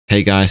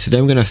Hey guys, today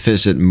I'm gonna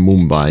visit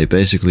Mumbai,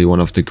 basically one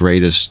of the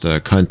greatest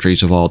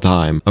countries of all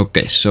time.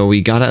 Okay, so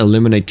we gotta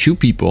eliminate 2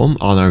 people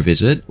on our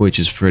visit, which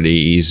is pretty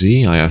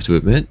easy, I have to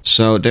admit.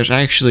 So there's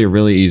actually a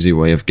really easy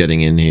way of getting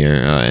in here,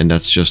 and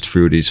that's just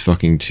through these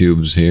fucking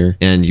tubes here.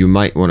 And you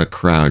might want to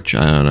crouch,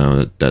 I don't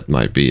know, that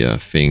might be a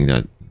thing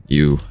that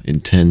you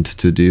intend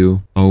to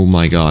do. Oh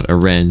my god, a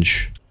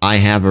wrench. I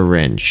have a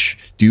wrench.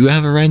 Do you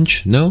have a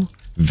wrench? No?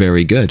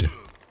 Very good.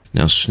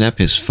 Now snap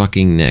his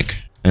fucking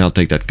neck. And I'll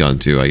take that gun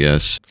too, I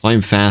guess.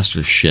 Climb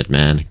faster, shit,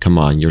 man. Come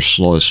on, you're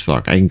slow as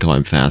fuck. I can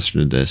climb faster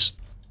than this.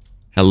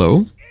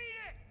 Hello?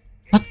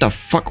 What the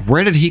fuck?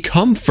 Where did he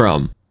come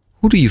from?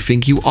 Who do you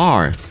think you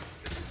are?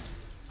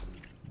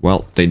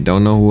 Well, they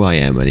don't know who I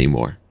am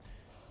anymore.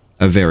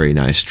 A very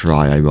nice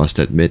try, I must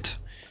admit.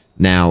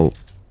 Now...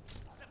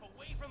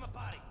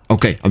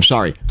 Okay, I'm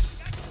sorry.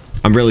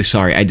 I'm really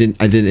sorry. I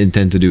didn't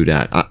intend to do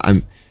that.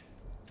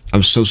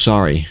 I'm so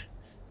sorry.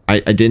 I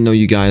didn't know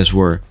you guys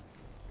were...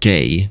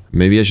 gay.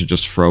 Maybe I should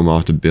just throw him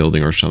off the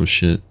building or some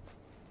shit.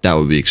 That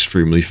would be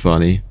extremely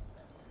funny.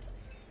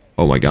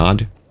 Oh my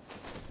god.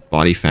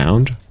 Body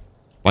found?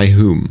 By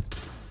whom?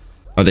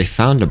 Oh, they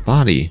found a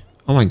body.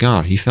 Oh my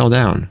god, he fell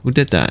down. Who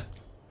did that?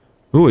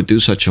 Who would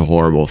do such a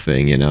horrible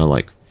thing, you know?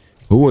 Like,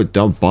 who would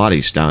dump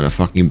bodies down a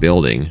fucking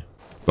building?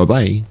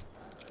 Bye-bye.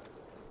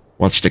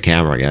 Watch the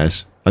camera,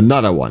 guys.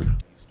 Another one.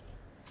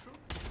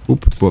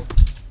 Whoop, whoop.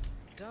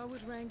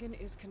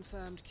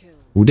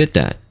 Who did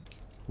that?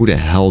 Who the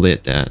hell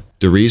did that?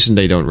 The reason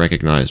they don't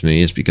recognize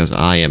me is because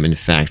I am in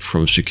fact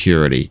from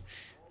security.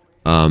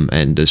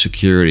 And the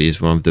security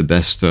is one of the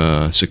best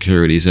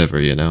securities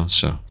ever, you know?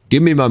 So,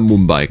 give me my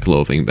Mumbai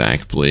clothing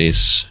back,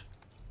 please.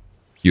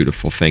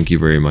 Beautiful, thank you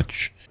very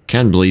much.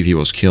 Can't believe he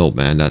was killed,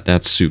 man.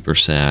 That's super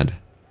sad.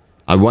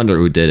 I wonder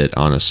who did it,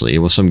 honestly. It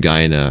was some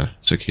guy in a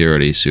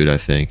security suit, I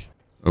think.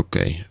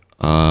 Okay,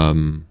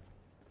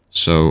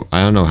 so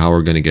I don't know how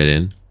we're gonna get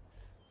in.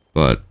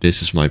 But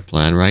this is my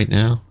plan right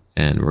now.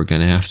 And we're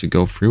gonna have to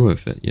go through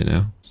with it, you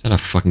know? Is that a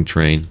fucking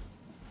train?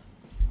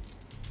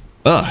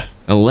 Ugh!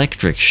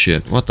 Electric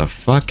shit. What the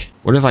fuck?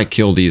 What if I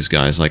kill these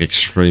guys, like,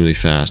 extremely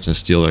fast and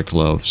steal their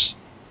clothes?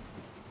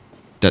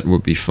 That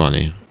would be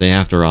funny. They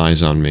have their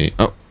eyes on me.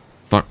 Oh,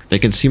 fuck. They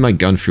can see my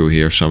gun through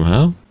here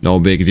somehow. No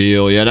big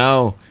deal, you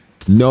know?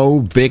 No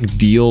big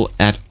deal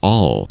at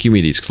all. Give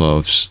me these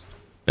clothes.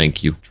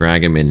 Thank you.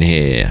 Drag them in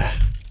here.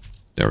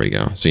 There we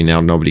go. See, now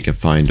nobody can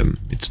find them.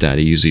 It's that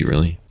easy,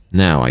 really.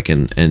 Now I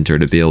can enter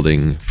the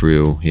building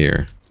through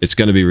here. It's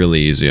gonna be really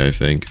easy, I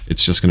think.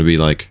 It's just gonna be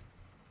like...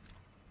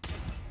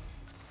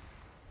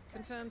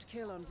 Confirmed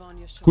kill on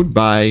Vanya Shaw.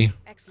 Goodbye.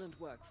 Excellent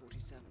work,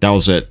 47. That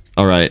was it.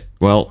 Alright,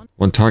 well,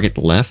 one target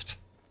left?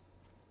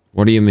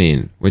 What do you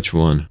mean? Which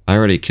one? I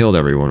already killed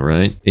everyone,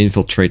 right?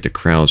 Infiltrate the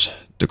crow's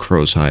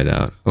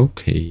hideout.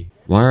 Okay.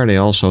 Why are they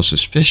all so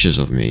suspicious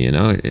of me, you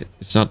know?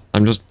 It's not...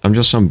 I'm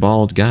just some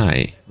bald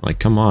guy. Like,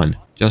 come on.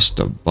 Just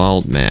a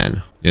bald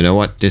man. You know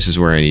what? This is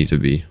where I need to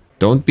be.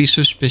 Don't be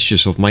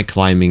suspicious of my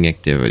climbing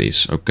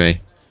activities,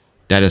 okay?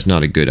 That is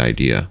not a good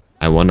idea.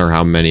 I wonder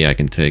how many I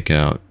can take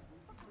out.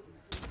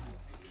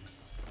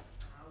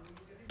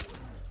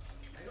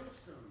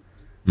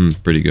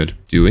 Pretty good.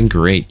 Doing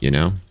great, you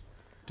know?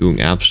 Doing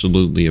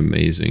absolutely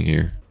amazing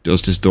here.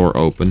 Does this door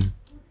open?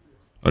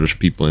 Oh, there's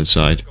people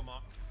inside.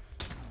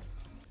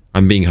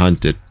 I'm being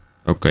hunted.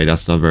 Okay,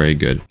 that's not very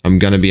good. I'm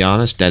gonna be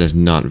honest, that is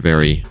not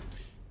very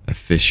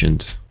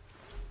efficient.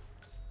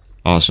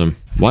 Awesome.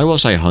 Why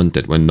was I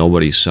hunted when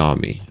nobody saw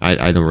me?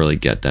 I don't really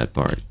get that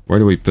part. Where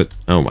do we put...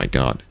 Oh my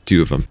god.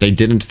 2 of them. They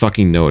didn't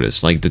fucking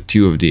notice. Like, the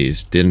 2 of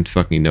these didn't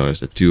fucking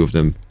notice that 2 of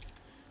them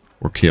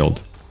were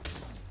killed.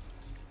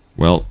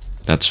 Well,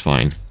 that's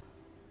fine.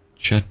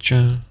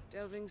 Cha-cha.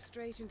 Delving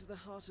straight into the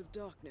heart of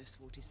darkness,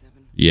 47.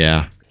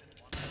 Yeah.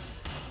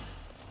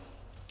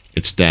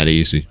 It's that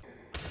easy.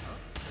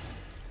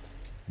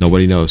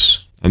 Nobody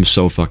knows. I'm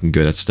so fucking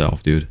good at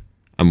stealth, dude.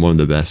 I'm one of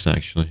the best,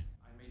 actually.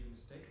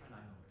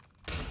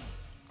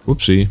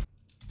 Whoopsie.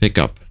 Pick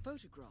up.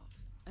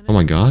 Oh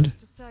my god.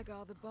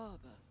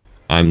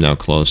 I'm now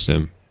close to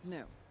him.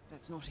 No,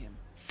 that's not him.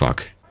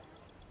 Fuck.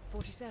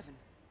 47.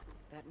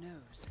 That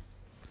nose.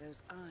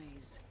 Those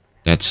eyes.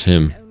 That's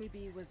him.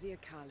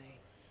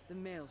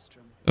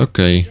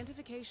 Okay.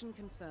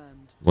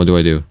 What do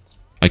I do?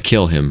 I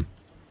kill him.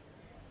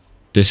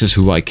 This is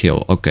who I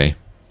kill. Okay.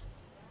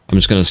 I'm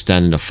just gonna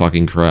stand in the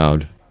fucking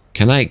crowd.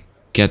 Can I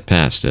get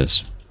past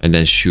this? And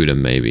then shoot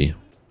him, maybe.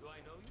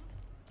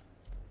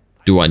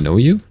 Do I know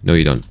you? No,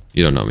 you don't.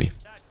 You don't know me.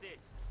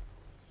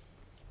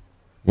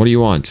 What do you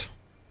want?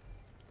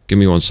 Give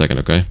me 1 second,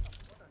 okay?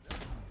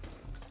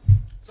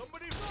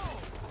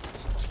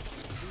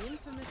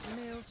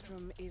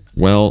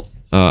 Well,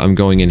 I'm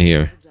going in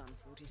here.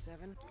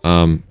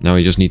 Now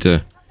we just need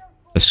to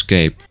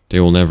escape. They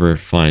will never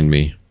find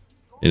me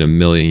in a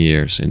million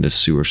years in this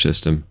sewer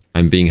system.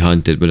 I'm being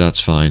hunted, but that's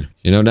fine.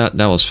 You know,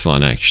 that was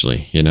fun,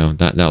 actually. You know,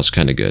 that was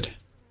kind of good.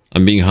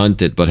 I'm being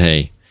hunted, but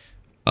hey.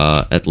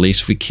 At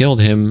least we killed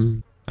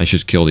him. I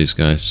should kill these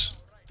guys.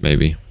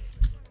 Maybe.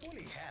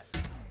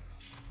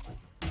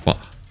 What?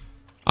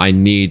 I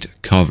need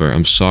cover.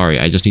 I'm sorry.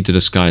 I just need to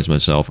disguise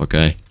myself,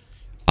 okay?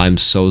 I'm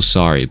so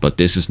sorry, but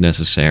this is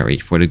necessary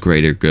for the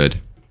greater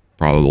good.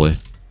 Probably.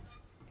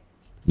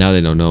 Now they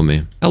don't know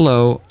me.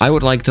 Hello, I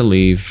would like to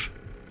leave.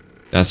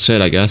 That's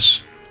it, I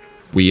guess.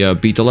 We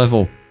beat the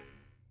level.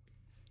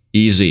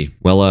 Easy.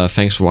 Well,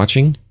 thanks for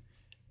watching.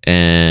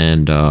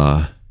 And,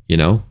 you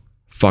know,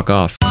 fuck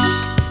off.